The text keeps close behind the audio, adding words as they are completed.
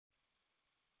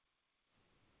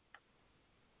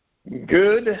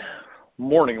Good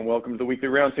morning and welcome to the weekly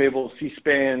roundtable.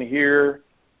 C-SPAN here.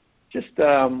 Just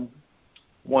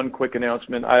one quick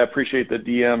announcement. I appreciate the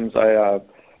DMs.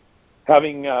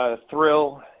 Having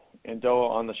Thrill and Doa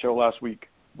on the show last week,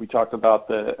 we talked about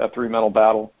the F3 mental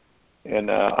battle, and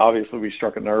obviously we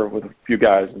struck a nerve with a few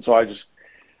guys. And so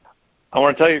I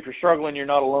want to tell you, if you're struggling, you're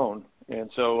not alone. And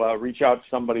so reach out to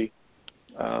somebody.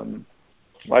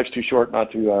 Life's too short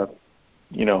not to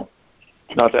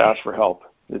ask for help.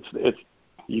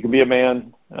 You can be a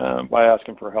man by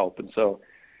asking for help, and so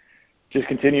just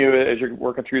continue as you're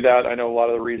working through that. I know a lot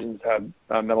of the regions have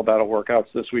mental battle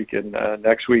workouts this week and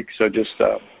next week, so just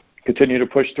continue to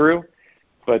push through,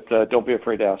 but don't be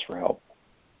afraid to ask for help.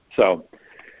 So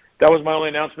that was my only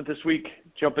announcement this week.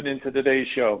 Jumping into today's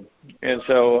show, and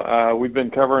so we've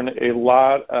been covering a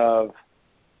lot of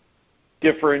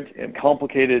different and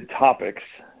complicated topics.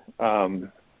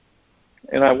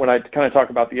 And when I kind of talk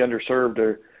about the underserved,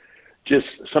 or just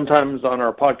sometimes on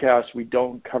our podcast, we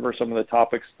don't cover some of the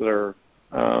topics that are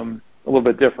a little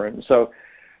bit different. So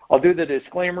I'll do the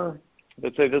disclaimer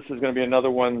that say this is going to be another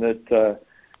one that is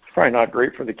probably not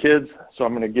great for the kids. So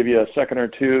I'm going to give you a second or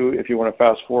two if you want to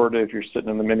fast forward, if you're sitting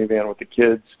in the minivan with the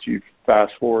kids, to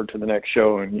fast forward to the next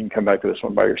show, and you can come back to this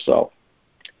one by yourself.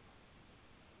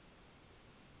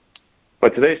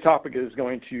 But today's topic is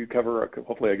going to cover,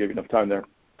 hopefully I gave you enough time there.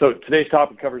 So today's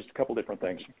topic covers a couple different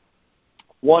things.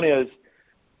 One is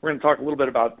we're going to talk a little bit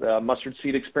about mustard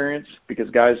seed experience,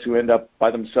 because guys who end up by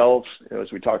themselves,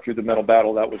 as we talk through the mental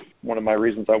battle, that was one of my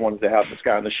reasons I wanted to have this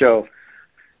guy on the show.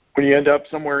 When you end up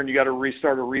somewhere and you got to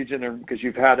restart a region, or because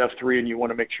you've had F3 and you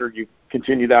want to make sure you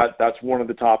continue that, that's one of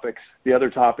the topics. The other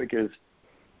topic is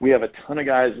we have a ton of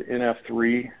guys in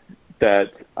F3 that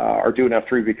are doing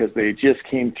F3 because they just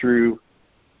came through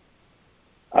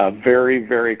a very,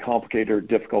 very complicated or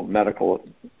difficult medical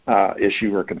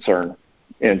issue or concern.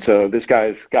 And so this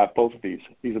guy's got both of these.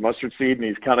 He's a mustard seed, and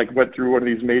he's kind of went through one of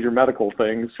these major medical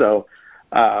things. So,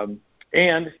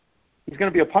 and he's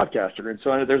going to be a podcaster. And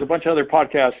so there's a bunch of other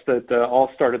podcasts that all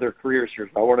started their careers here.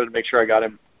 So I wanted to make sure I got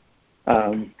him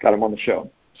on the show.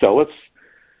 So let's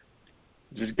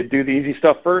just do the easy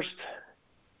stuff first.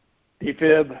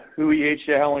 Defib, who EH'd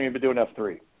you? How long have you been doing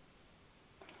F3?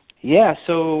 Yeah,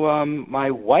 so my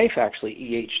wife actually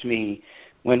EH'd me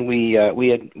when we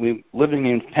living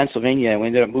in Pennsylvania, and we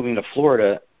ended up moving to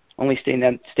Florida. Only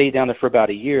stayed down there for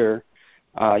about a year.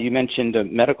 You mentioned a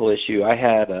medical issue. I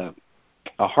had a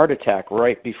heart attack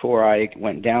right before I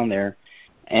went down there,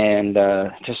 and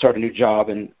to start a new job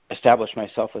and establish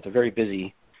myself with a very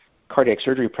busy cardiac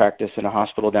surgery practice in a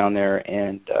hospital down there,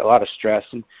 and a lot of stress.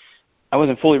 And I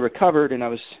wasn't fully recovered, and I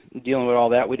was dealing with all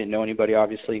that. We didn't know anybody,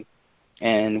 obviously.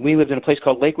 And we lived in a place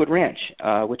called Lakewood Ranch,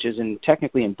 which is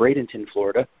technically in Bradenton,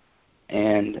 Florida.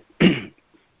 And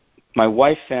my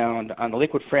wife found on the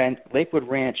Lakewood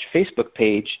Ranch Facebook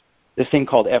page this thing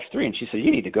called F3, and she said, "You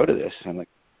need to go to this." And I'm like,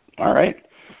 all right.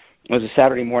 It was a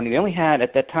Saturday morning. They only had,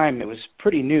 at that time, it was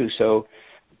pretty new. So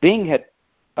Bing had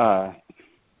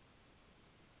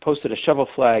posted a shovel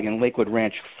flag in Lakewood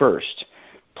Ranch first,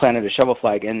 planted a shovel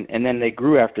flag, and then they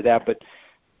grew after that. But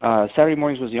Saturday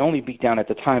mornings was the only beatdown at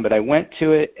the time, but I went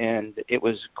to it, and it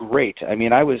was great. I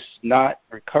mean, I was not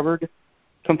recovered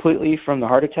completely from the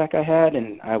heart attack I had,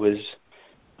 and I was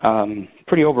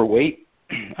pretty overweight.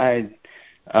 I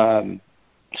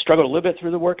struggled a little bit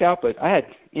through the workout, but I had,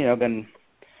 been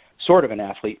sort of an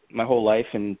athlete my whole life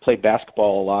and played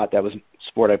basketball a lot. That was a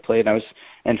sport I played. And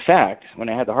in fact, when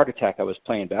I had the heart attack, I was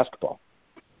playing basketball.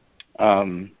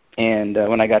 And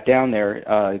when I got down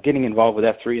there, getting involved with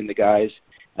F3 and the guys,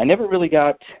 I never really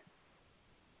got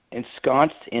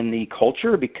ensconced in the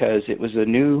culture because it was a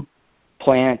new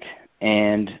plant,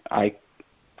 and I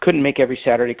couldn't make every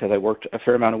Saturday because I worked a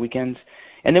fair amount of weekends.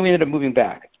 And then we ended up moving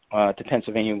back to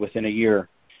Pennsylvania within a year.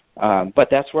 But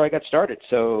that's where I got started.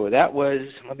 So that was,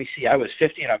 I was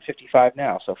 50 and I'm 55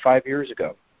 now, so 5 years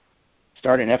ago.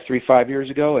 Started in F3 5 years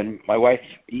ago, and my wife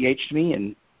EH'd me,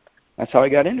 and that's how I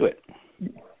got into it.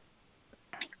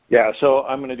 Yeah, so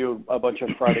I'm going to do a bunch of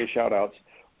Friday shout-outs.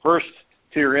 First,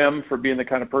 to your M for being the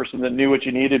kind of person that knew what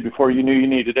you needed before you knew you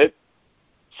needed it.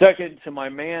 Second, to my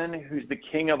man who's the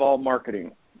king of all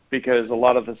marketing, because a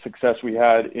lot of the success we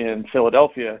had in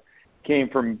Philadelphia came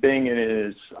from Bing and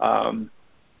his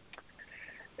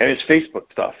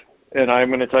Facebook stuff. And I'm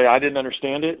going to tell you, I didn't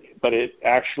understand it, but it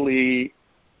actually,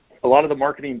 a lot of the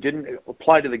marketing didn't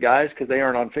apply to the guys because they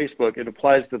aren't on Facebook. It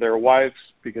applies to their wives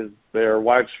because their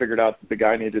wives figured out that the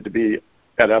guy needed to be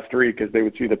at F3 because they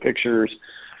would see the pictures.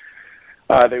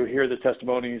 They would hear the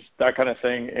testimonies, that kind of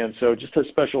thing. And so just a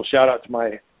special shout out to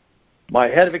my my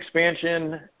head of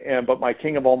expansion, but my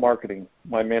king of all marketing,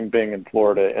 my man Bing in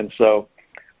Florida. And so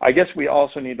I guess we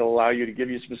also need to allow you to give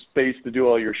you some space to do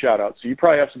all your shout-outs. So you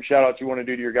probably have some shout-outs you want to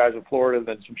do to your guys in Florida,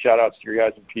 then some shout-outs to your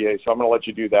guys in PA. So I'm going to let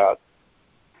you do that.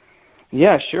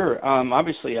 Yeah, sure.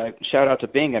 Obviously, I shout out to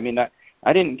Bing. I mean,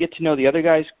 I didn't get to know the other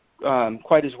guys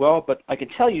quite as well, but I can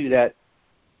tell you that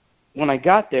when I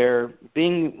got there,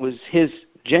 Bing was his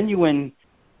genuine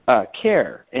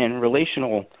care and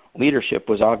relational leadership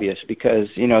was obvious because,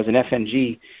 as an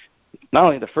FNG, not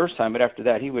only the first time, but after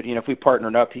that, he would, if we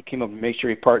partnered up, he came up and made sure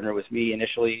he partnered with me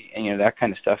initially and, that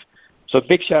kind of stuff. So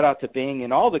big shout out to Bing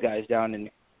and all the guys down in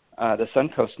the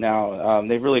Suncoast now.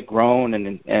 They've really grown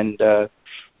and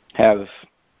have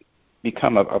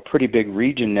become a pretty big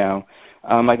region now.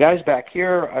 My guys back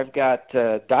here, I've got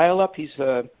Dial-Up.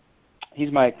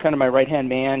 He's my kind of my right-hand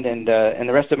man, and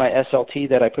the rest of my SLT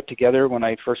that I put together when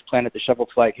I first planted the shovel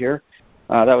flag here.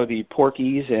 That would be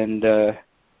Porkies and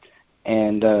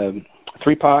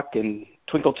 3-Pac and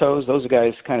Twinkle Toes. Those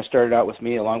guys kind of started out with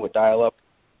me along with Dial-Up,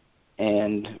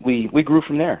 and we grew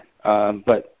from there.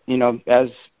 But as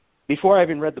before I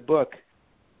even read the book,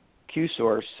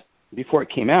 Q-Source, before it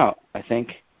came out, I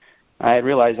think I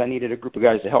realized I needed a group of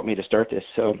guys to help me to start this.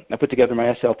 So I put together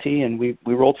my SLT, and we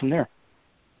rolled from there.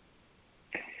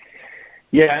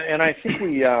 Yeah, and I think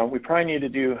we probably need to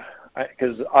do,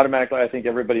 because automatically I think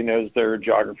everybody knows their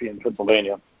geography in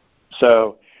Pennsylvania.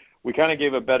 So we kind of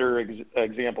gave a better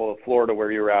example of Florida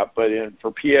where you were at. But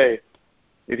for PA,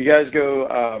 if you guys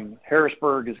go,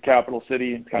 Harrisburg is capital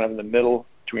city, kind of in the middle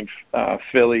between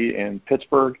Philly and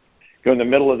Pittsburgh. Go in the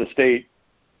middle of the state.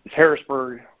 It's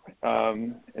Harrisburg,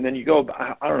 and then you go,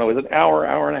 I don't know, is it an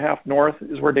hour and a half north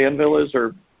is where Danville is?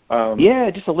 Or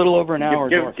yeah, just a little over an hour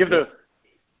north. Give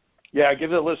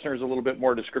the listeners a little bit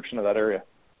more description of that area.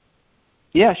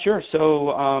 Yeah, sure.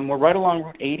 So we're right along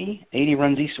Route 80. 80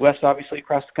 runs east-west, obviously,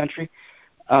 across the country.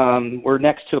 We're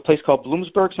next to a place called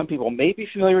Bloomsburg. Some people may be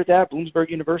familiar with that. Bloomsburg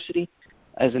University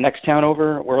is the next town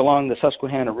over. We're along the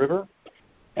Susquehanna River.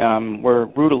 We're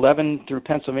Route 11 through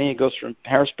Pennsylvania, goes from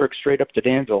Harrisburg straight up to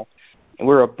Danville. And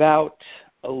we're about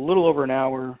a little over an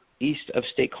hour east of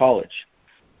State College.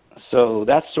 So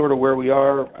that's sort of where we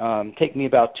are. Take me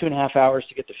about 2.5 hours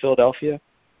to get to Philadelphia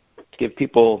to give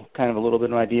people kind of a little bit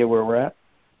of an idea where we're at.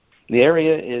 The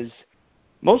area is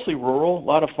mostly rural, a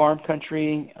lot of farm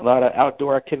country, a lot of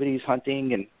outdoor activities,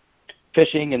 hunting and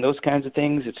fishing and those kinds of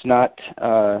things. It's not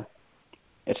the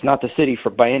city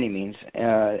by any means,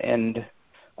 and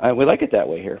we like it that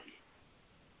way here.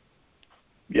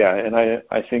 Yeah, and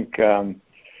I think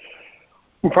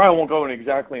we probably won't go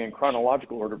exactly in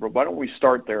chronological order, but why don't we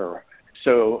start there?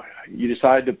 So you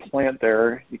decided to plant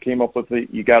there. You came up with it.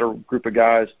 You got a group of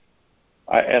guys.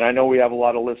 And I know we have a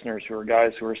lot of listeners who are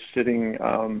guys who are sitting,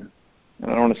 and I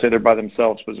don't want to say they're by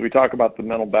themselves, but as we talk about the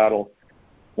mental battle,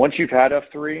 once you've had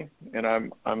F3,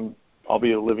 and I'll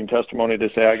be a living testimony to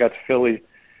say I got to Philly.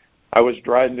 I was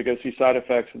driving to go see Side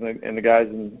Effects and the guys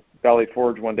in Valley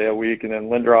Forge one day a week, and then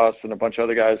Lindros and a bunch of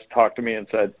other guys talked to me and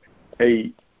said,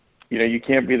 hey, you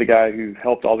can't be the guy who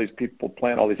helped all these people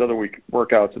plan all these other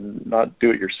workouts and not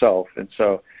do it yourself. And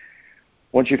so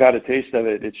once you've had a taste of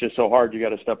it, it's just so hard. You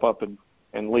got to step up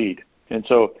and lead. And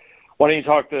so why don't you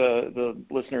talk to the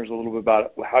listeners a little bit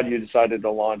about how you decided to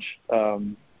launch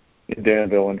in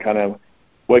Danville and kind of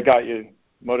what got you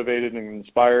motivated and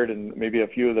inspired, and maybe a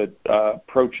few of the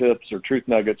pro tips or truth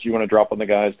nuggets you want to drop on the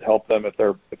guys to help them if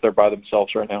they're by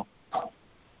themselves right now.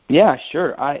 Yeah,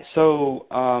 sure.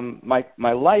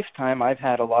 My lifetime, I've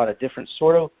had a lot of different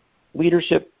sort of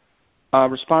leadership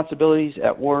responsibilities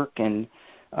at work and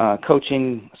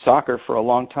coaching soccer for a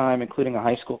long time, including a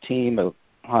high school team, a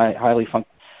highly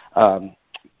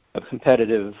a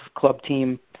competitive club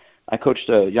team. I coached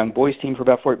a young boys team for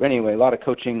about 4 years. But anyway, a lot of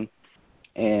coaching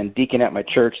and deacon at my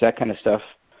church, that kind of stuff.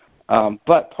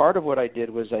 But part of what I did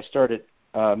was I started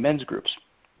men's groups.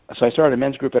 So I started a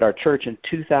men's group at our church in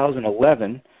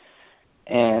 2011,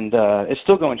 and it's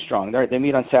still going strong. They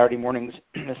meet on Saturday mornings.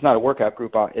 It's not a workout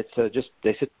group. It's just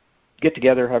they get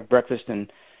together, have breakfast,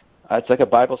 and it's like a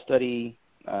Bible study,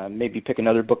 maybe pick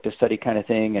another book to study kind of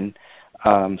thing.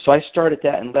 And so I started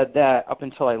that and led that up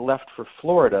until I left for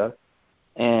Florida.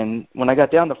 And when I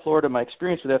got down to Florida, my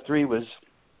experience with F3 was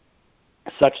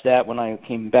such that when I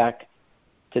came back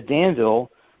to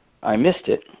Danville, I missed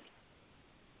it.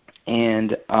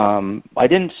 And I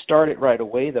didn't start it right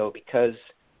away, though, because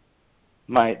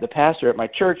the pastor at my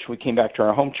church, we came back to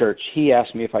our home church, he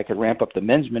asked me if I could ramp up the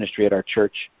men's ministry at our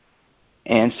church.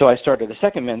 And so I started a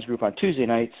second men's group on Tuesday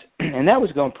nights, and that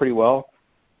was going pretty well.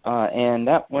 And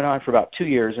that went on for about 2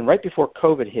 years. And right before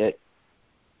COVID hit,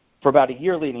 for about a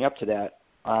year leading up to that,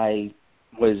 I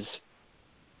was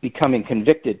becoming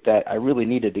convicted that I really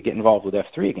needed to get involved with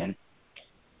F3 again.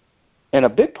 And a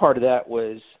big part of that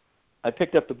was I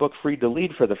picked up the book Freed to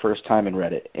Lead for the first time and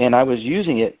read it. And I was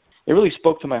using it. It really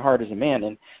spoke to my heart as a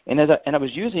man. And I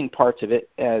was using parts of it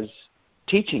as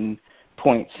teaching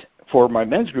points for my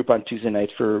men's group on Tuesday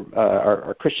nights for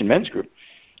our Christian men's group.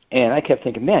 And I kept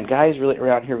thinking, man, guys really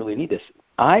around here really need this.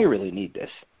 I really need this.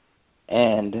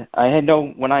 And I had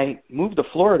when I moved to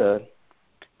Florida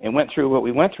and went through what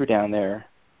we went through down there,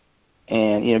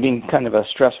 and, being kind of a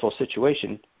stressful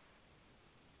situation,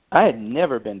 I had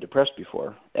never been depressed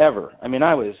before, ever. I mean,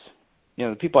 I was,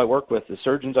 the people I work with, the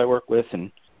surgeons I work with,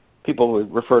 and people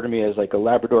would refer to me as like a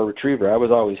Labrador Retriever. I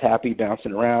was always happy,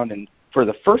 bouncing around, and for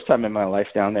the first time in my life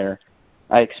down there,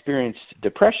 I experienced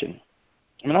depression.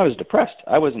 I mean, I was depressed.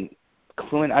 I wasn't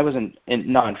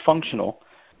non-functional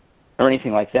or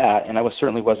anything like that, and I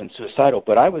certainly wasn't suicidal,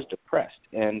 but I was depressed.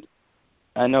 And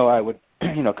I know I would,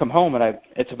 come home, and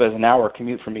it's about an hour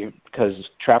commute for me because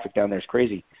traffic down there is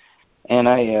crazy. And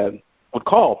I would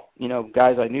call,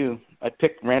 guys I knew. I'd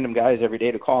pick random guys every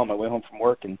day to call on my way home from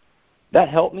work, and that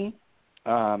helped me.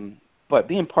 But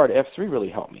being part of F3 really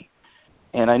helped me.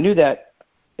 And I knew that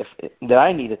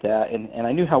I needed that, and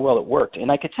I knew how well it worked.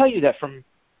 And I could tell you that from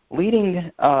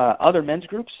leading other men's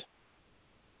groups,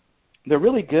 they're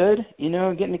really good,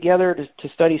 getting together to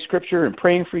study Scripture and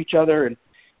praying for each other. And,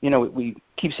 we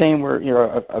keep saying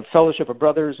we're a fellowship of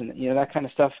brothers and, that kind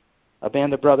of stuff, a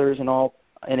band of brothers and all.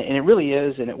 And it really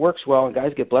is, and it works well, and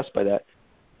guys get blessed by that.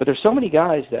 But there's so many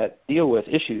guys that deal with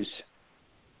issues,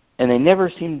 and they never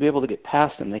seem to be able to get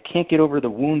past them. They can't get over the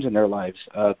wounds in their lives,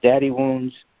 daddy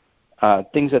wounds,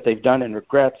 things that they've done and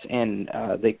regrets, and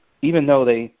even though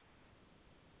they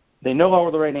know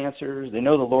all the right answers, they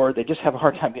know the Lord, they just have a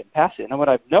hard time getting past it. And what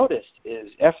I've noticed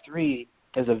is F3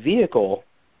 as a vehicle,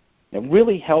 it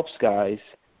really helps guys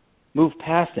move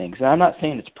past things. And I'm not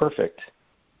saying it's perfect,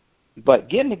 but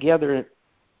getting together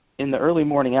in the early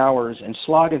morning hours and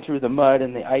slogging through the mud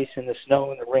and the ice and the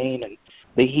snow and the rain and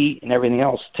the heat and everything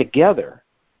else together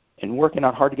and working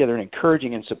out hard together and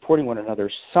encouraging and supporting one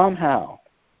another, somehow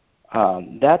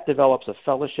that develops a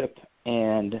fellowship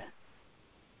and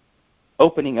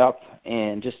opening up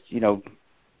and just,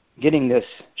 getting this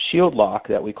shield lock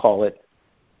that we call it,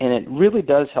 and it really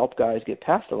does help guys get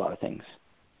past a lot of things.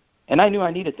 And I knew I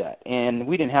needed that, and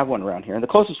we didn't have one around here. And the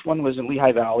closest one was in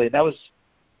Lehigh Valley. That was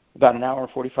about an hour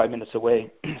and 45 minutes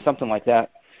away, something like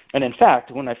that. And in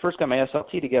fact, when I first got my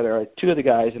SLT together, two of the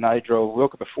guys and I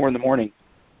woke up at 4 a.m.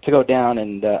 to go down,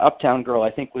 and Uptown Girl,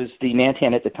 I think, was the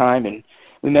Nantan at the time, and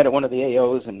we met at one of the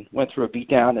AOs and went through a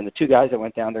beatdown, and the two guys that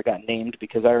went down there got named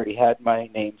because I already had my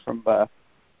name from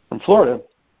Florida.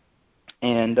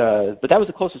 And but that was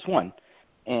the closest one.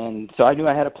 And so I knew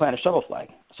I had to plant a shovel flag.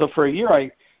 So for a year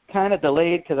I kind of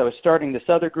delayed because I was starting this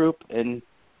other group,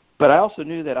 but I also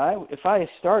knew that if I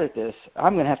started this,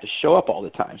 I'm going to have to show up all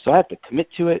the time. So I have to commit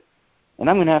to it, and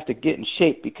I'm going to have to get in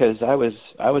shape because I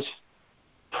was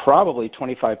probably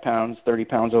 25 pounds, 30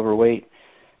 pounds overweight.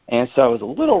 And so I was a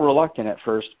little reluctant at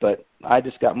first, but I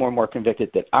just got more and more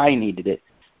convicted that I needed it,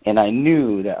 and I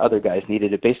knew that other guys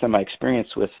needed it based on my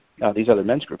experience with these other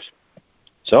men's groups.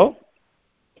 So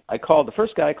the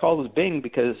first guy I called was Bing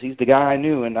because he's the guy I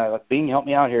knew, and Bing helped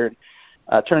me out here.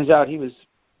 Turns out he was,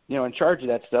 in charge of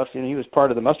that stuff, and he was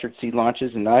part of the mustard seed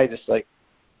launches, and I just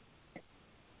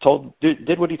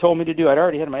did what he told me to do. I'd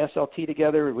already had my SLT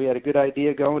together. We had a good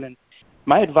idea going, and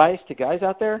my advice to guys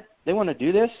out there, they want to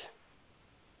do this.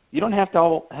 You don't have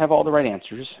to have all the right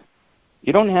answers.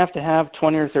 You don't have to have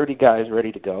 20 or 30 guys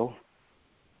ready to go.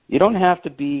 You don't have to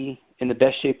be in the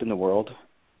best shape in the world.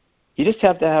 You just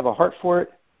have to have a heart for it,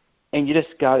 and you just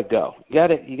got to go. You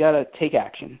got to take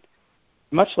action.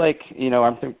 Much like,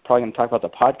 I'm probably going to talk about the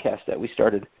podcast that we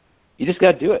started. You just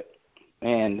got to do it.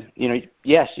 And,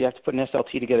 yes, you have to put an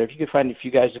SLT together. If you could find a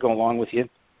few guys to go along with you,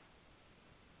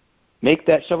 make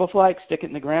that shovel flag, stick it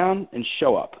in the ground, and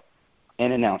show up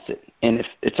and announce it. And if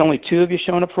it's only 2 of you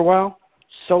showing up for a while,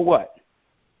 so what?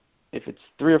 If it's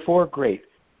 3 or 4, great.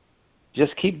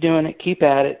 Just keep doing it, keep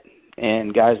at it,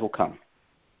 and guys will come.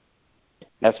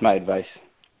 That's my advice.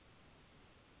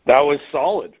 That was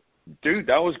solid. Dude,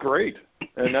 that was great.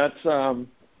 And that's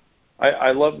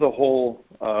I love the whole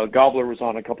Gobbler was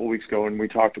on a couple of weeks ago, and we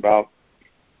talked about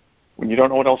when you don't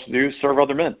know what else to do, serve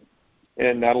other men.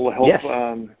 And that'll help. Yes.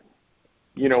 When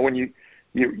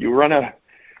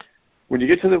when you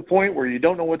get to the point where you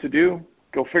don't know what to do,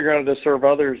 go figure out how to serve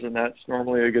others, and that's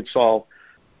normally a good solve.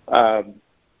 First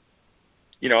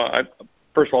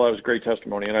of all, that was a great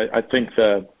testimony, and I think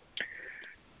the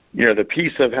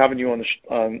piece of having you on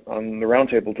the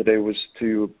roundtable today was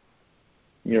to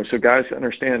so guys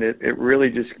understand it. It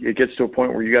really it gets to a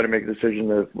point where you got to make a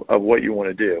decision of what you want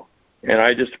to do. And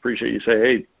I just appreciate you say,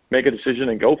 hey, make a decision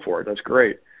and go for it. That's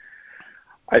great.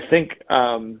 I think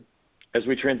as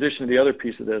we transition to the other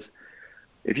piece of this,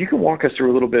 if you can walk us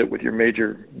through a little bit with your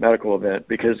major medical event,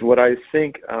 because what I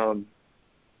think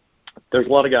there's a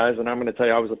lot of guys, and I'm going to tell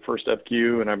you I was the first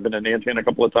FQ, and I've been in Nantan a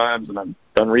couple of times, and I've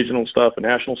done regional stuff and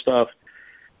national stuff.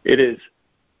 It is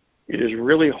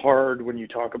really hard when you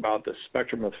talk about the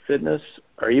spectrum of fitness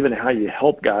or even how you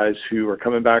help guys who are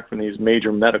coming back from these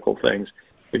major medical things.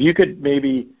 If you could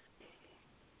maybe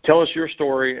tell us your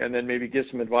story and then maybe give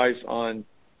some advice on,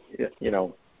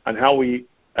 on how we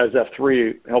as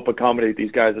F3 help accommodate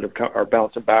these guys that are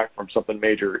bouncing back from something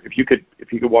major. If you could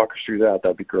walk us through that,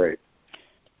 that'd be great.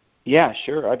 Yeah,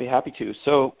 sure. I'd be happy to.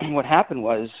 So what happened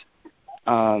was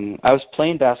I was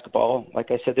playing basketball.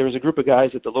 Like I said, there was a group of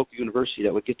guys at the local university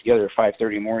that would get together at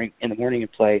 5:30 in the morning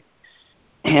and play.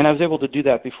 And I was able to do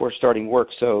that before starting work.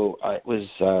 So it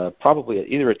was probably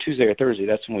either a Tuesday or Thursday.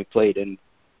 That's when we played.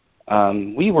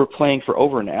 And we were playing for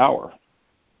over an hour.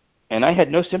 And I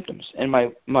had no symptoms. And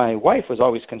my wife was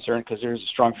always concerned because there's a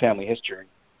strong family history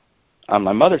on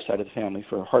my mother's side of the family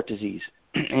for heart disease.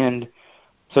 And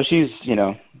so she's,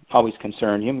 always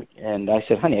concerned. And I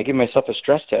said, honey, I give myself a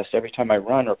stress test every time I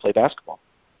run or play basketball.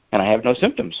 And I have no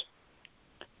symptoms.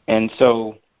 And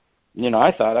so,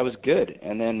 I thought I was good.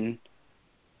 And then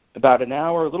about a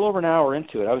little over an hour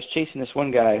into it, I was chasing this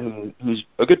one guy who's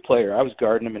a good player. I was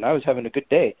guarding him, and I was having a good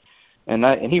day. And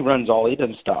he runs he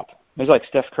doesn't stop. He's like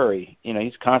Steph Curry.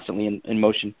 He's constantly in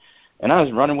motion. And I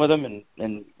was running with him,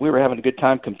 and we were having a good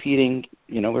time competing.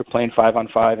 We were playing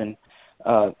 5-on-5,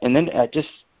 and then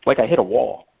I hit a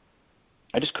wall.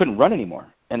 I just couldn't run anymore.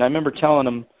 And I remember telling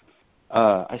him,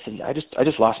 I said, I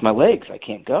just lost my legs. I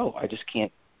can't go. I just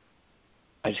can't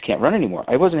run anymore.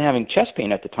 I wasn't having chest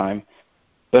pain at the time,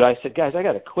 but I said, guys, I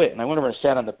got to quit. And I went over and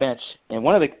sat on the bench, and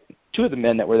two of the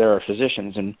men that were there are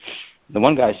physicians, and the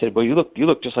one guy said, well, you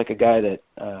look just like a guy that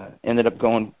ended up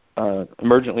going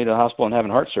emergently to the hospital and having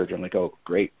heart surgery. I'm like, oh,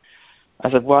 great. I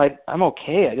said, well, I'm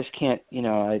okay. I just can't,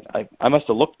 I must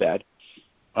have looked bad.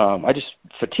 I just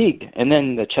fatigued, and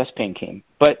then the chest pain came.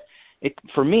 But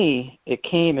for me, it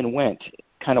came and went,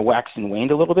 kind of waxed and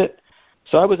waned a little bit.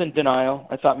 So I was in denial.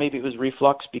 I thought maybe it was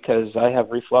reflux because I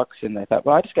have reflux, and I thought,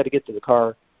 well, I just got to get to the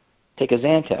car, take a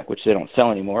Zantac, which they don't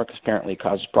sell anymore because apparently it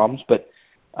causes problems. But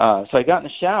so I got in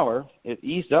the shower. It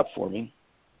eased up for me.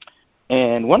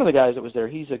 And one of the guys that was there,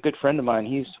 he's a good friend of mine.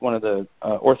 He's one of the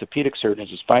orthopedic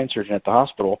surgeons, a spine surgeon at the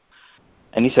hospital.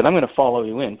 And he said, I'm going to follow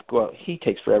you in. Well, he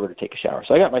takes forever to take a shower.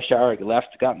 So I got my shower, I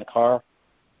left, got in the car.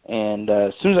 And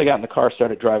as soon as I got in the car,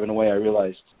 started driving away, I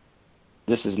realized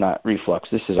this is not reflux.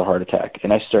 This is a heart attack.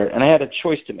 And I had a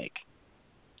choice to make.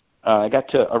 I got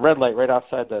to a red light right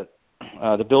outside the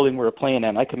building we were playing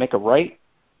at. I could make a right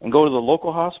and go to the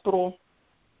local hospital,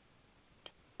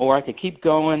 or I could keep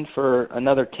going for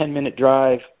another 10-minute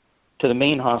drive to the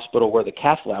main hospital where the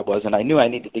cath lab was, and I knew I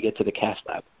needed to get to the cath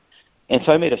lab. And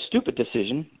so I made a stupid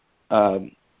decision.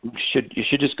 You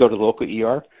should just go to the local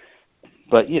ER.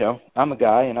 But, I'm a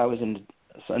guy, and I was in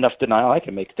enough denial I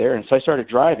could make it there. And so I started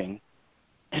driving,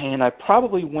 and I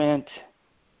probably went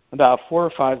about 4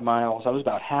 or 5 miles. I was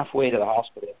about halfway to the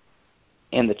hospital.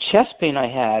 And the chest pain I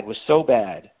had was so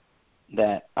bad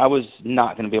that I was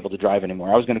not going to be able to drive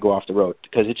anymore. I was going to go off the road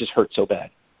because it just hurt so bad.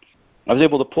 I was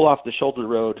able to pull off the shoulder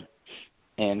road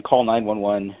and call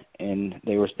 911, and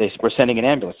they were sending an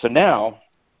ambulance. So now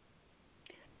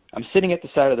I'm sitting at the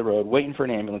side of the road waiting for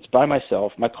an ambulance by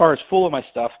myself. My car is full of my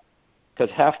stuff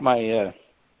because half my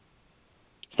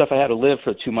stuff I had to live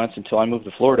for 2 months until I moved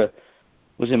to Florida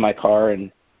was in my car.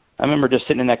 And I remember just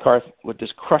sitting in that car with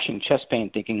this crushing chest pain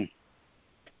thinking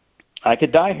I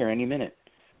could die here any minute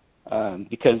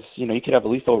because, you could have a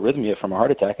lethal arrhythmia from a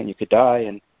heart attack and you could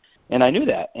die. And I knew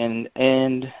that. And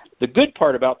the good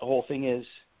part about the whole thing is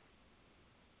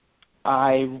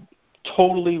I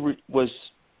totally was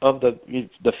of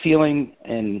the feeling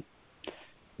and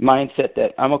mindset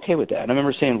that I'm okay with that. And I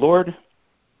remember saying, Lord,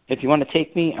 if you want to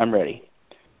take me, I'm ready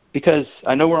because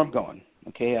I know where I'm going.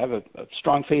 Okay, I have a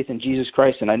strong faith in Jesus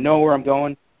Christ, and I know where I'm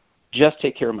going. Just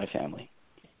take care of my family.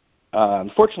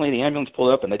 Unfortunately, the ambulance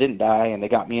pulled up, and I didn't die, and they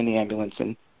got me in the ambulance.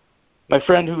 And my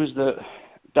friend, who was the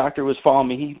doctor, was following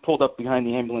me. He pulled up behind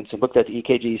the ambulance and looked at the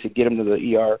EKG. He said, get him to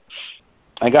the ER.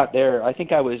 I got there. I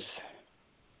think I was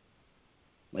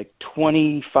like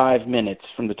 25 minutes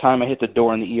from the time I hit the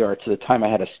door in the ER to the time I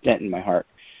had a stent in my heart.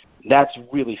 That's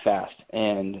really fast,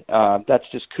 and that's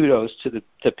just kudos to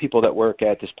the people that work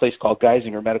at this place called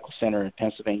Geisinger Medical Center in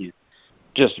Pennsylvania.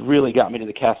 Just really got me to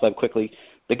the cath lab quickly.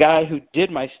 the guy who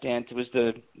did my stent was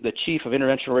the chief of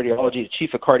interventional radiology, the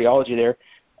chief of cardiology there,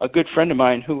 a good friend of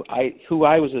mine who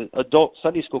I was an adult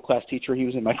Sunday school class teacher. He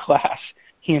was in my class,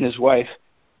 he and his wife.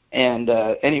 And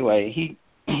anyway, he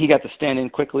got the stent in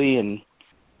quickly, and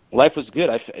life was good.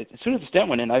 As soon as the stent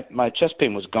went in, my chest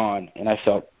pain was gone, and I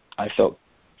felt,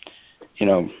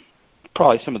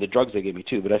 probably some of the drugs they gave me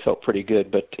too, but I felt pretty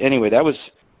good. But anyway,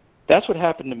 that's what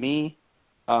happened to me.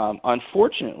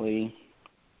 Unfortunately,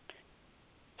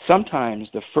 sometimes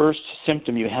the first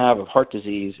symptom you have of heart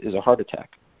disease is a heart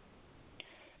attack.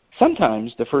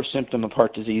 Sometimes the first symptom of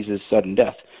heart disease is sudden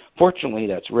death. Fortunately,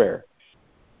 that's rare.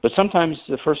 But sometimes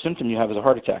the first symptom you have is a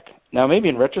heart attack. Now, maybe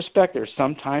in retrospect, there's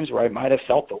some times where I might have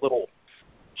felt a little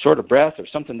short of breath or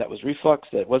something that was reflux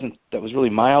that was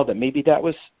really mild, that maybe that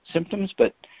was symptoms,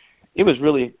 but it was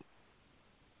really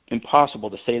impossible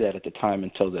to say that at the time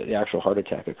until the actual heart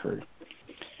attack occurred.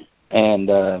 And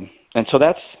so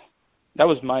that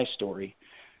was my story.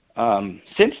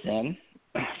 Since then,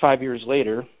 5 years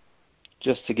later,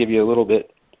 just to give you a little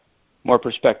bit more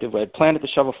perspective, I had planted the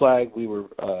shovel flag. We were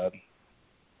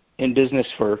in business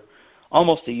for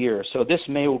almost a year. So this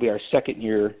May will be our second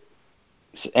year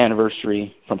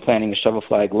anniversary from planting the shovel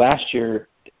flag. Last year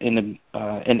in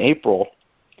April,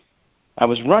 I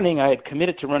had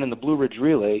committed to running the Blue Ridge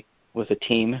Relay with a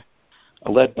team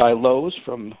led by Lowe's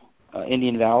from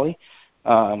Indian Valley.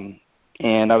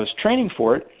 And I was training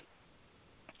for it,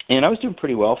 and I was doing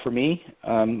pretty well for me.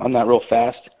 I'm not real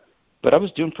fast, but I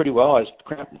was doing pretty well. I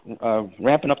was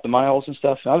ramping up the miles and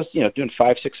stuff. I was, doing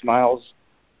 5-6 miles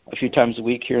a few times a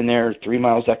week here and there, 3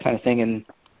 miles, that kind of thing. And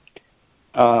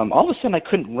all of a sudden I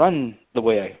couldn't run the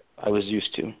way I was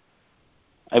used to.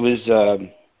 I was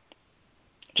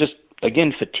just,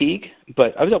 again, fatigue,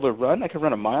 but I was able to run. I could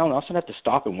run a mile, and all of a sudden I had to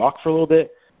stop and walk for a little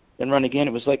bit, then run again.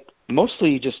 It was like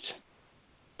mostly just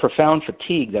profound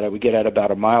fatigue that I would get at about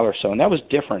a mile or so, and that was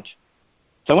different.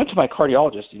 So I went to my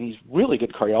cardiologist, and he's a really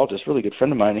good cardiologist, really good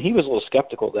friend of mine, and he was a little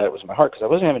skeptical that it was my heart because I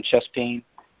wasn't having chest pain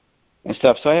and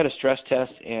stuff. So I had a stress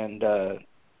test, and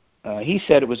he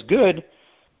said it was good.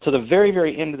 To the very,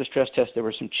 very end of the stress test, there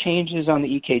were some changes on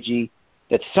the EKG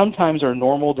that sometimes are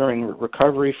normal during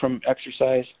recovery from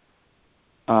exercise.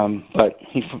 But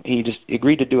he just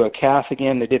agreed to do a cath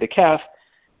again. They did a cath,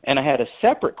 and I had a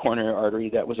separate coronary artery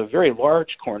that was a very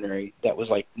large coronary that was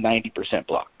like 90%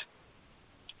 blocked.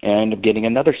 And I ended up getting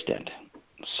another stent.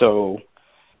 So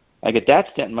I get that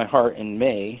stent in my heart in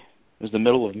May. It was the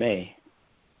middle of May.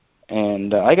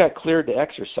 And I got cleared to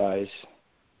exercise.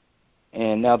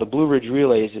 And now the Blue Ridge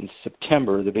Relay is in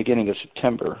September, the beginning of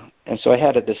September. And so I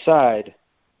had to decide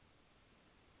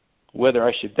whether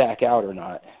I should back out or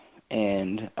not.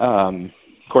 And, of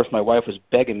course, my wife was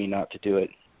begging me not to do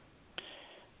it.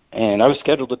 And I was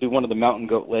scheduled to do one of the mountain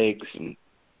goat legs. And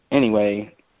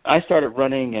anyway, I started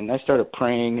running and I started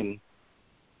praying.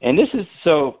 And this is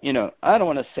so, I don't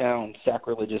want to sound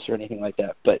sacrilegious or anything like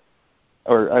that, but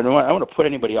I don't want to put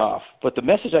anybody off. But the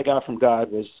message I got from God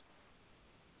was,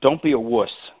 don't be a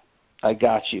wuss. I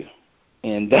got you.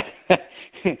 And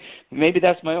maybe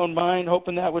that's my own mind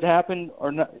hoping that would happen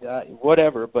or not,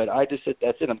 whatever. But I just said,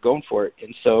 that's it. I'm going for it.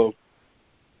 And so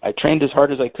I trained as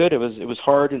hard as I could. It was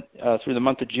hard through the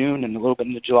month of June and a little bit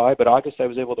into July. But August I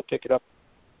was able to pick it up.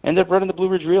 Ended up running the Blue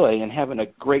Ridge Relay and having a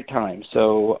great time.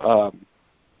 So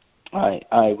I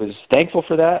was thankful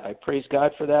for that. I praise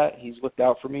God for that. He's looked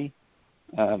out for me.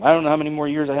 I don't know how many more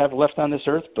years I have left on this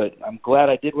earth, but I'm glad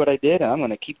I did what I did, and I'm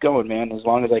going to keep going, man, as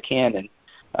long as I can. And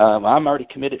I'm already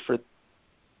committed for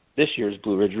this year's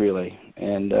Blue Ridge Relay.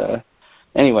 And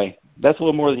anyway, that's a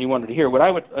little more than you wanted to hear.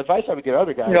 Advice I would give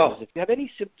other guys is if you have any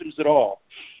symptoms at all,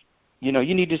 you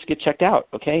need to just get checked out,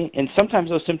 okay? And sometimes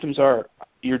those symptoms are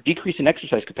your decrease in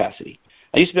exercise capacity.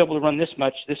 I used to be able to run this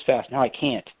much, this fast. Now I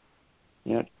can't.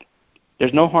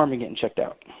 There's no harm in getting checked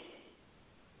out.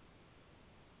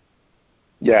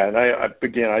 Yeah, and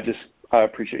I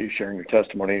appreciate you sharing your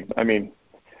testimony. I mean,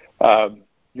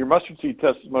 your mustard seed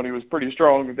testimony was pretty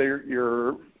strong.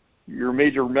 Your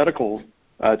major medical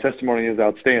testimony is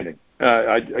outstanding.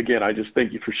 I just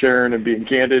thank you for sharing and being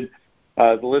candid.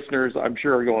 The listeners, I'm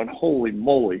sure, are going, holy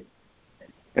moly.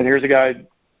 And here's a guy.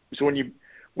 So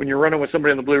when you're running with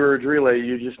somebody on the Blue Ridge Relay,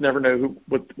 you just never know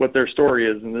what their story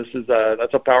is, and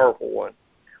that's a powerful one.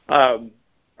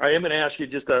 I am going to ask you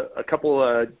just a couple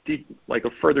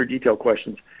further detailed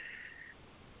questions.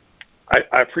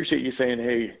 I appreciate you saying,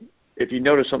 hey, if you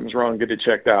notice something's wrong, get it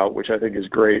checked out, which I think is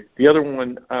great. The other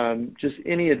one, just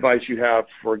any advice you have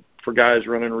for guys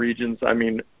running regions. I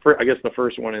mean, I guess the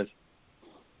first one is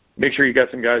make sure you got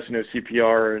some guys who know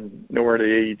CPR and know where the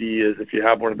AED is if you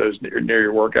have one of those near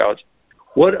your workouts.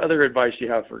 What other advice do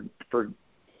you have for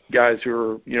guys who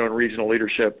are, in regional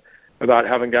leadership about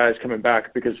having guys coming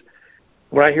back, because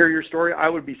when I hear your story, I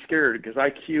would be scared because I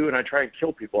queue and I try and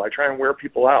kill people. I try and wear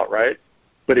people out, right?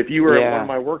 But if you were at one of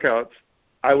my workouts,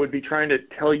 I would be trying to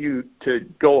tell you to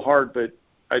go hard, but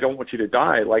I don't want you to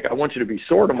die. Like, I want you to be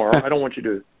sore tomorrow. I don't want you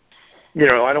to,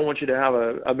 I don't want you to have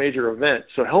a major event.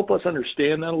 So help us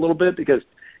understand that a little bit, because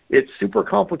it's super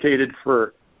complicated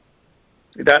for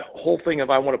that whole thing of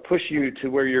I want to push you to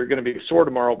where you're going to be sore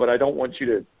tomorrow, but I don't want you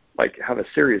to, like, have a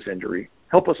serious injury.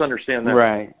 Help us understand that.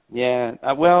 Right. Yeah.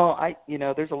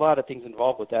 There's a lot of things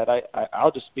involved with that.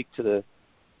 I'll just speak to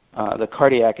the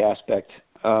cardiac aspect.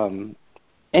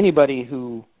 Anybody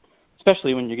who,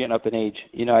 especially when you're getting up in age,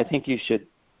 I think you should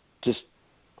just,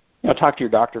 talk to your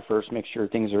doctor first, make sure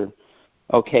things are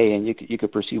okay, and you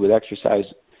could proceed with exercise.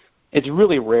 It's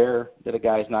really rare that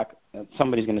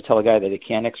somebody's going to tell a guy that he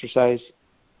can't exercise,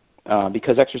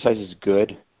 because exercise is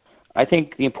good. I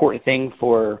think the important thing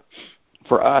for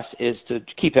us is to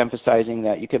keep emphasizing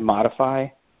that you can modify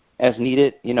as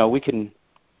needed. We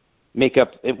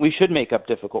should make up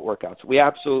difficult workouts. We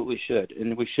absolutely should,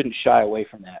 and we shouldn't shy away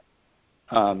from that.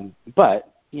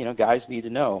 But guys need to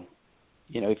know,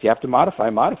 if you have to modify.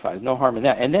 There's no harm in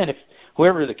that. And then if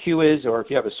whoever the queue is, or if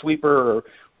you have a sweeper or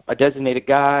a designated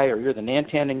guy, or you're the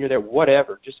Nantan and you're there,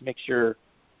 whatever, just make sure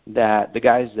that the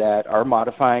guys that are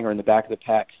modifying or in the back of the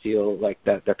pack feel like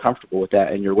that they're comfortable with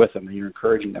that, and you're with them and you're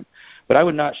encouraging them. But I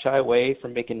would not shy away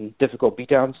from making difficult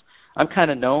beatdowns. I'm kind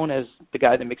of known as the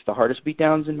guy that makes the hardest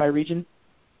beatdowns in my region,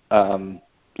 and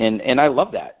I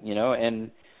love that,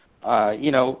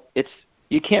 it's,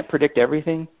 you can't predict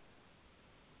everything.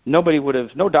 No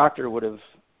doctor would have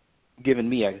given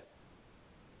me a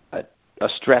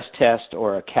stress test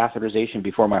or a catheterization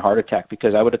before my heart attack,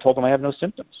 because I would have told them I have no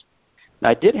symptoms. Now,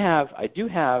 I do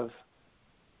have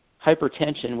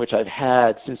hypertension, which I've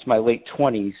had since my late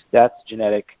 20s. That's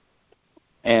genetic.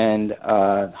 And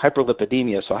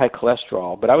hyperlipidemia, so high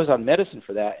cholesterol. But I was on medicine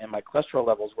for that, and my cholesterol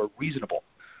levels were reasonable.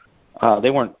 They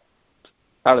weren't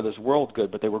out of this world good,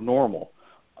 but they were normal.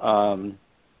 And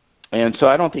so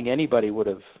I don't think anybody would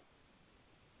have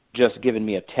just given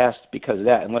me a test because of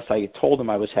that, unless I told them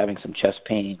I was having some chest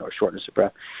pain or shortness of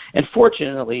breath. And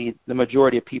fortunately, the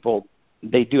majority of people,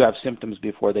 they do have symptoms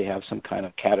before they have some kind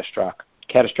of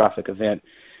catastrophic event.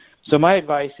 So my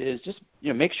advice is just,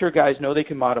 make sure guys know they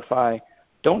can modify.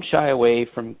 Don't shy away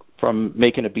from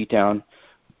making a beatdown,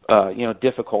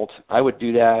 difficult. I would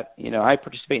do that. I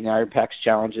participate in the Iron Packs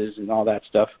challenges and all that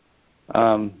stuff.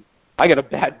 I got a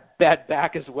bad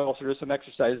back as well, so there's some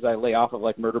exercises I lay off of,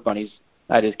 like murder bunnies.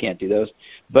 I just can't do those.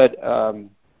 But I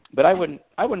wouldn't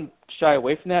shy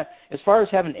away from that. As far as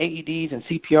having AEDs and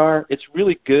CPR, it's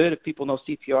really good if people know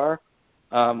CPR.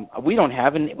 We don't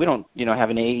have an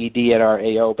AED at our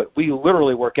AO, but we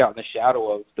literally work out in the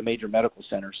shadow of the major medical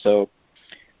center. So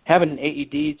having an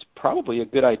AED is probably a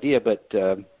good idea, but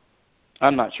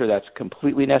I'm not sure that's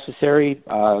completely necessary.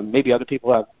 Maybe other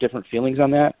people have different feelings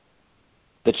on that.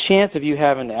 The chance of you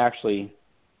having to actually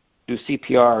do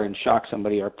CPR and shock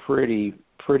somebody are pretty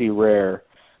rare.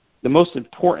 The most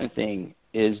important thing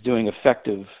is doing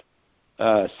effective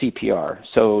CPR.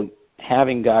 So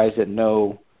having guys that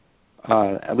know,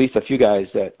 at least a few guys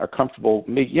that are comfortable.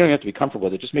 You don't have to be comfortable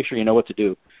with it. Just make sure you know what to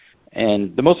do.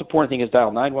 And the most important thing is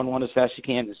dial 911 as fast as you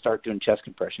can and start doing chest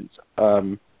compressions.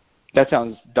 That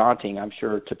sounds daunting, I'm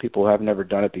sure, to people who have never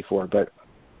done it before. But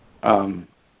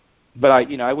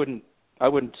I wouldn't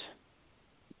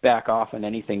back off on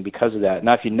anything because of that.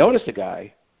 Now, if you notice a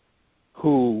guy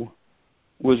who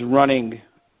was running,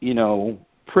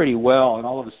 pretty well, and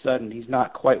all of a sudden he's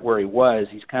not quite where he was,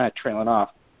 he's kind of trailing off,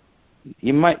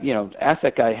 you might, ask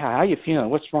that guy, how you feeling?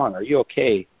 What's wrong? Are you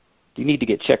okay? Do you need to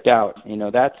get checked out?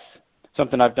 That's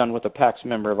something I've done with a PAX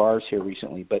member of ours here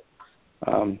recently. But,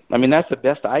 that's the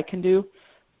best I can do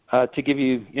to give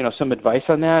you, some advice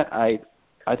on that. I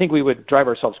think we would drive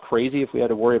ourselves crazy if we had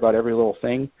to worry about every little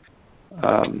thing.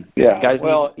 Guys,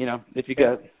 well, if you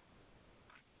got.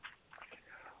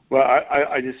 Well,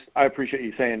 I appreciate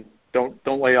you saying don't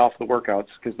lay off the workouts,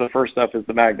 because the first step is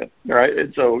the magnet, right?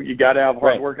 And so you got to have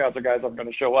hard workouts, or guys aren't going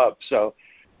to show up. So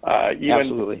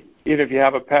Absolutely. Even if you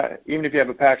have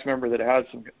a PAX member that has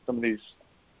some of these,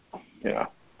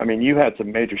 you had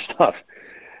some major stuff.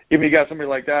 Even if you got somebody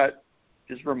like that,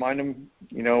 just remind them,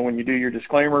 when you do your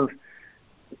disclaimer,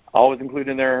 always include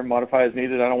in there, modify as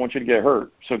needed. I don't want you to get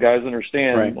hurt. So guys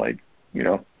understand,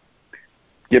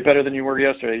 get better than you were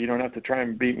yesterday. You don't have to try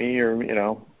and beat me or,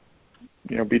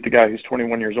 beat the guy who's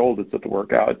 21 years old that's at the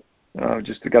workout.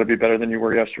 Just got to be better than you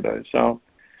were yesterday. So,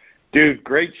 dude,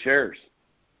 great shares.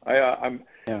 I'm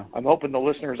hoping the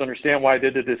listeners understand why I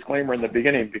did the disclaimer in the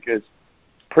beginning, because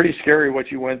pretty scary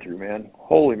what you went through, man.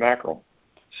 Holy mackerel.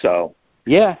 So.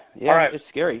 Yeah, all right. It's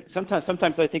scary. Sometimes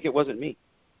I think it wasn't me.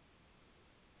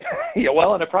 Yeah,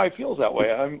 well, and it probably feels that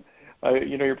way.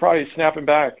 You're probably snapping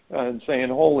back and saying,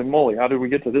 "Holy moly, how did we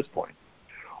get to this point?"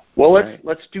 Well,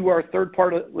 let's do our third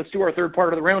part of the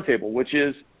roundtable, which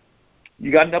is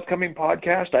you got an upcoming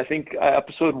podcast. I think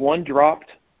episode 1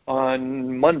 dropped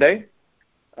on Monday.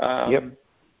 Yep.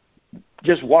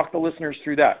 Just walk the listeners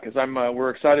through that, because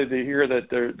we're excited to hear that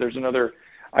there's another.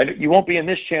 You won't be in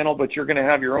this channel, but you're going to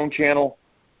have your own channel.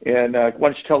 And why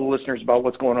don't you tell the listeners about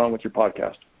what's going on with your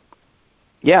podcast?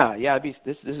 Yeah.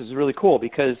 This is really cool,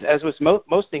 because as with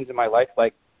most things in my life,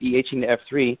 like EHing to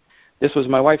F3, this was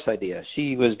my wife's idea.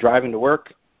 She was driving to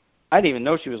work. I didn't even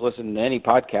know she was listening to any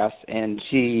podcasts, and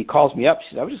she calls me up. She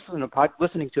said, "I was just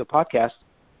listening to a podcast.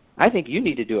 I think you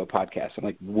need to do a podcast." I'm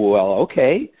like, "Well,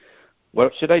 okay.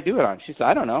 What should I do it on?" She said,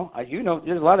 "I don't know.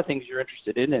 There's a lot of things you're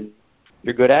interested in and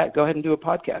you're good at. Go ahead and do a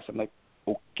podcast." I'm like,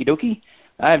 okie dokie.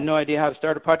 I have no idea how to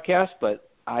start a podcast, but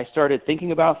I started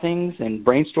thinking about things and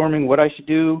brainstorming what I should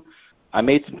do. I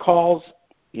made some calls.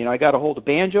 I got a hold of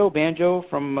Banjo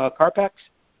from Carpax.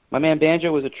 My man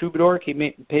Banjo was a troubadour. He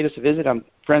paid us a visit. I'm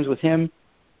friends with him.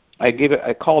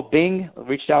 I called Bing,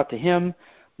 reached out to him.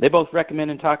 They both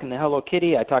recommended talking to Hello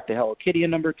Kitty. I talked to Hello Kitty a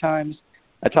number of times.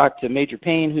 I talked to Major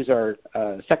Payne, who's our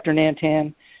sector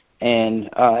Nantan. And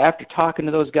after talking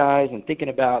to those guys and thinking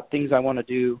about things I want to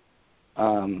do,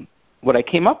 what I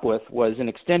came up with was an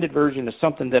extended version of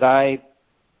something that I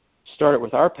started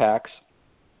with our packs.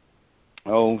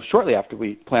 Shortly after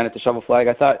we planted the shovel flag,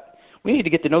 I thought we need to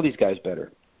get to know these guys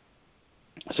better.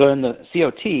 So in the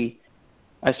COT,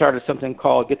 I started something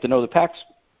called Get to Know the Packs.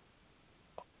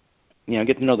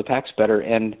 Get to know the packs better,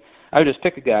 and I would just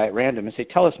pick a guy at random and say,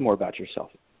 "Tell us more about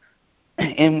yourself."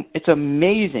 And it's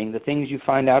amazing the things you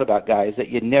find out about guys that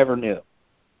you never knew,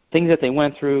 things that they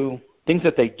went through, things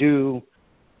that they do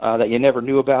that you never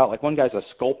knew about. Like one guy's a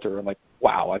sculptor. I'm like,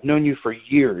 wow, I've known you for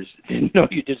years. Didn't know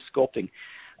you did sculpting.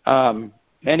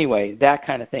 Anyway, that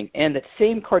kind of thing. And that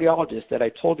same cardiologist that I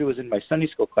told you was in my Sunday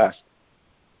school class,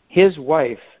 his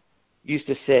wife used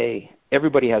to say,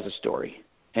 everybody has a story.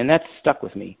 And that stuck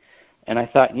with me. And I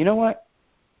thought, you know what?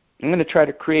 I'm going to try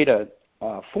to create a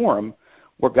forum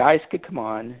where guys could come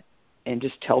on and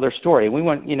just tell their story. We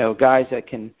want, guys that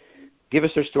can give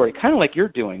us their story, kind of like you're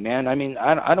doing, man. I mean,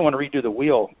 I don't want to redo the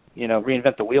wheel,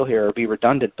 reinvent the wheel here or be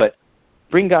redundant, but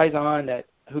bring guys on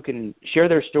who can share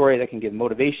their story, that can give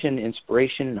motivation,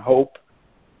 inspiration, hope,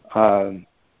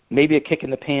 maybe a kick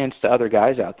in the pants to other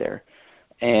guys out there.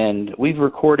 And we've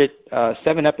recorded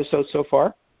 7 episodes so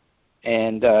far,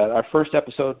 and our first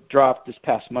episode dropped this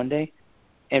past Monday.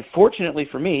 And fortunately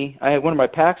for me, I had one of my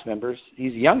PAX members.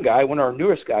 He's a young guy, one of our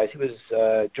newest guys. He was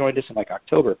joined us in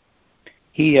October.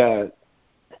 He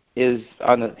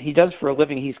he does for a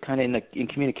living. He's kind of in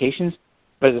communications,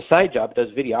 but as a side job,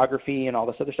 does videography and all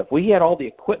this other stuff. Well, he had all the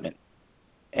equipment,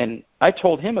 and I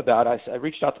told him about it. I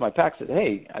reached out to my PAX and said,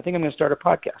 "Hey, I think I'm going to start a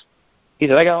podcast." He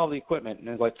said, "I got all the equipment," and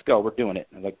I was like, "Let's go. We're doing it."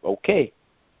 And I was like, "Okay,"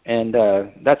 and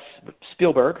that's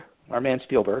Spielberg, our man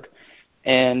Spielberg.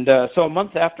 And so a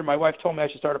month after my wife told me I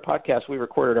should start a podcast, we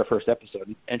recorded our first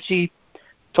episode. And she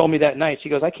told me that night, she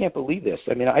goes, "I can't believe this.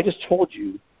 I mean, I just told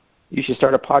you should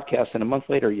start a podcast, and a month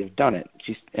later you've done it."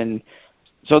 And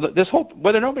so this whole,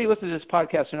 whether nobody listened to this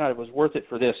podcast or not, it was worth it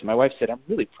for this. And my wife said, "I'm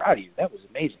really proud of you. That was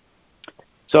amazing."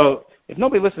 So if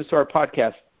nobody listens to our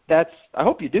podcast, I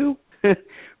hope you do.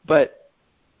 But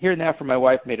hearing that from my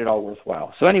wife made it all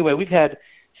worthwhile. So anyway, we've had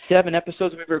 7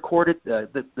 episodes we've recorded.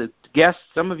 The guests,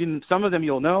 some of them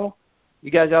you'll know.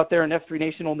 You guys out there in F3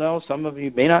 Nation will know. Some of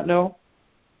you may not know.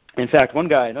 In fact, one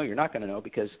guy I know you're not going to know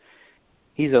because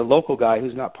he's a local guy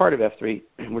who's not part of F3.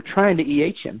 We're trying to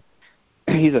EH him.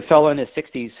 He's a fellow in his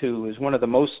 60s who is one of the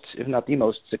most, if not the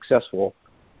most, successful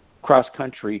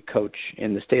cross-country coach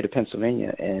in the state of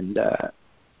Pennsylvania. And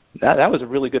that was a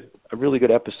really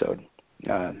good episode.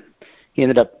 He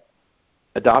ended up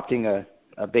adopting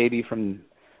a baby from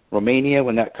Romania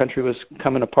when that country was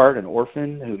coming apart, an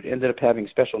orphan who ended up having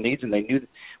special needs, and they knew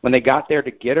when they got there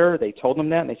to get her, they told them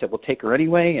that, and they said, "We'll take her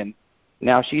anyway." And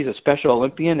now she's a Special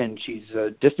Olympian, and she's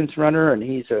a distance runner, and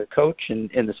he's a coach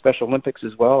in the Special Olympics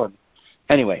as well. And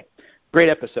anyway, great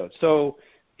episode. So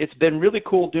it's been really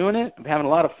cool doing it. I'm having a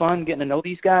lot of fun getting to know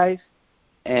these guys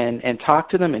and talk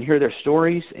to them and hear their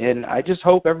stories, and I just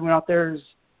hope everyone out there is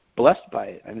blessed by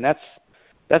it. I mean,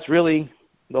 that's really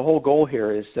the whole goal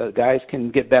here is guys can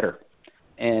get better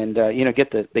and,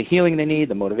 get the healing they need,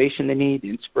 the motivation they need, the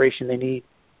inspiration they need.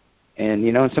 And,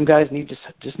 and some guys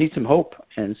just need some hope.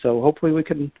 And so hopefully we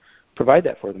can provide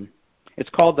that for them. It's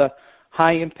called the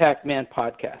High Impact Man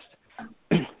Podcast.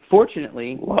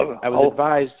 Fortunately, I was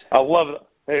advised. I love it.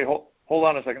 Hey, hold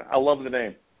on a second. I love the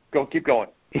name. Keep going.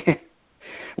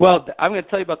 Well, I'm going to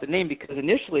tell you about the name because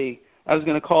initially I was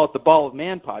going to call it the Ball of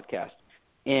Man podcast.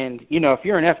 And, if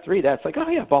you're an F3, that's like, oh,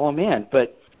 yeah, Ball of Man.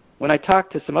 But when I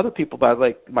talked to some other people about,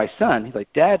 like, my son, he's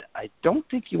like, Dad, I don't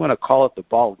think you want to call it the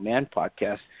Ball of Man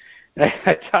podcast. And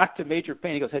I talked to Major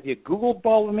Payne. He goes, have you Googled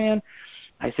Ball of Man?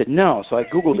 I said, no. So I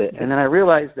Googled it. And then I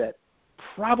realized that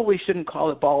probably shouldn't call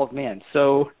it Ball of Man.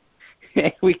 So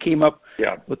we came up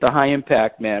with the High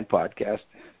Impact Man podcast.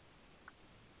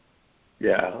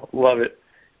 Yeah, love it.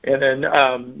 And then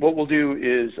what we'll do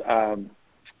is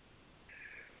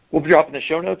we'll drop in the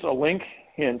show notes a link,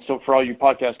 and so for all you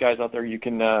podcast guys out there, you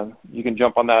can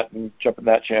jump on that and jump in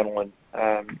that channel and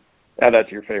add that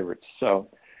to your favorites. So,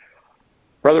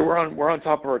 brother, we're on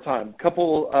top of our time.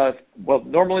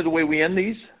 Normally the way we end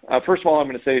these, first of all, I'm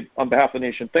going to say on behalf of the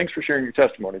nation, thanks for sharing your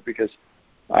testimony because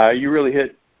you really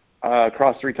hit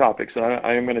across 3 topics, and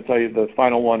I am going to tell you the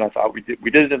final one. I thought we did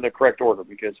it in the correct order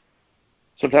because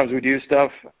sometimes we do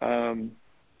stuff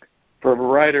for a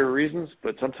variety of reasons,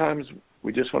 but sometimes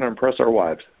we just want to impress our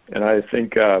wives. And I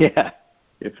think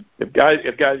if guys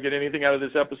get anything out of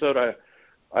this episode, I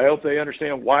hope they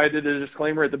understand why I did a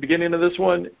disclaimer at the beginning of this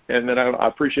one, and then I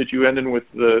appreciate you ending with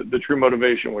the true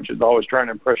motivation, which is always trying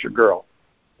to impress your girl,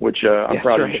 which I'm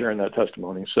proud of you sharing that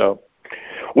testimony. So,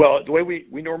 well, the way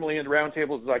we normally end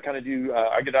roundtables is I kind of do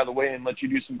I get out of the way and let you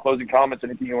do some closing comments,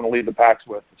 anything you want to leave the PAX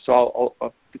with. So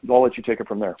I'll let you take it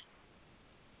from there.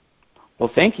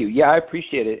 Well, thank you. Yeah, I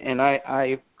appreciate it, and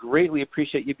I greatly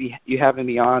appreciate you having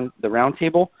me on the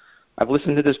roundtable. I've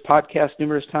listened to this podcast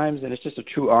numerous times, and it's just a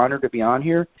true honor to be on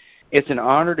here. It's an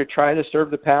honor to try to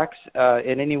serve the PAX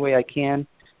in any way I can,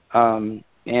 and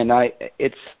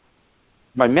it's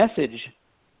my message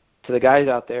to the guys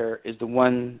out there is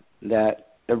that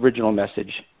original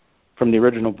message from the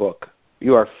original book.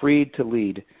 You are free to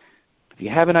lead. If you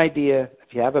have an idea,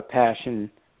 if you have a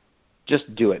passion,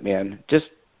 just do it, man.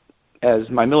 Just as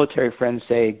my military friends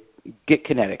say, get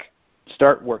kinetic.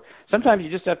 Start work. Sometimes you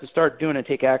just have to start doing and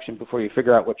take action before you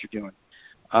figure out what you're doing.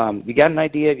 You got an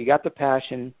idea, you got the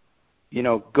passion,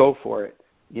 go for it,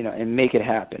 and make it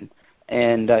happen.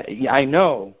 And I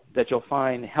know that you'll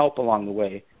find help along the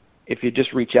way if you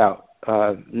just reach out.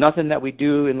 Nothing that we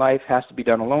do in life has to be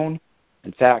done alone.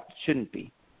 In fact, it shouldn't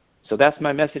be. So that's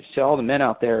my message to all the men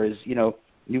out there is, you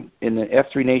in the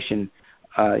F3 Nation,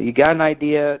 you got an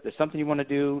idea, there's something you want to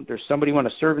do, there's somebody you want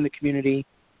to serve in the community,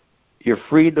 you're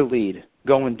free to lead.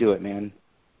 Go and do it, man.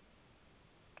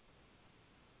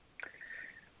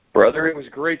 Brother, it was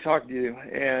great talking to you,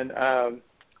 and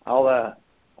I'll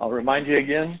remind you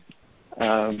again,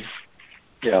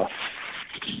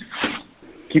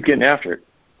 keep getting after it.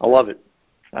 I love it.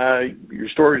 Your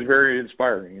story is very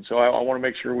inspiring, and so I want to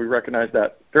make sure we recognize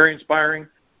that. Very inspiring.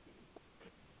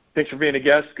 Thanks for being a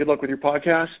guest. Good luck with your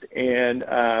podcast, and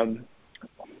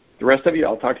the rest of you,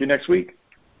 I'll talk to you next week.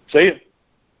 See you.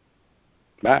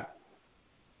 Bye.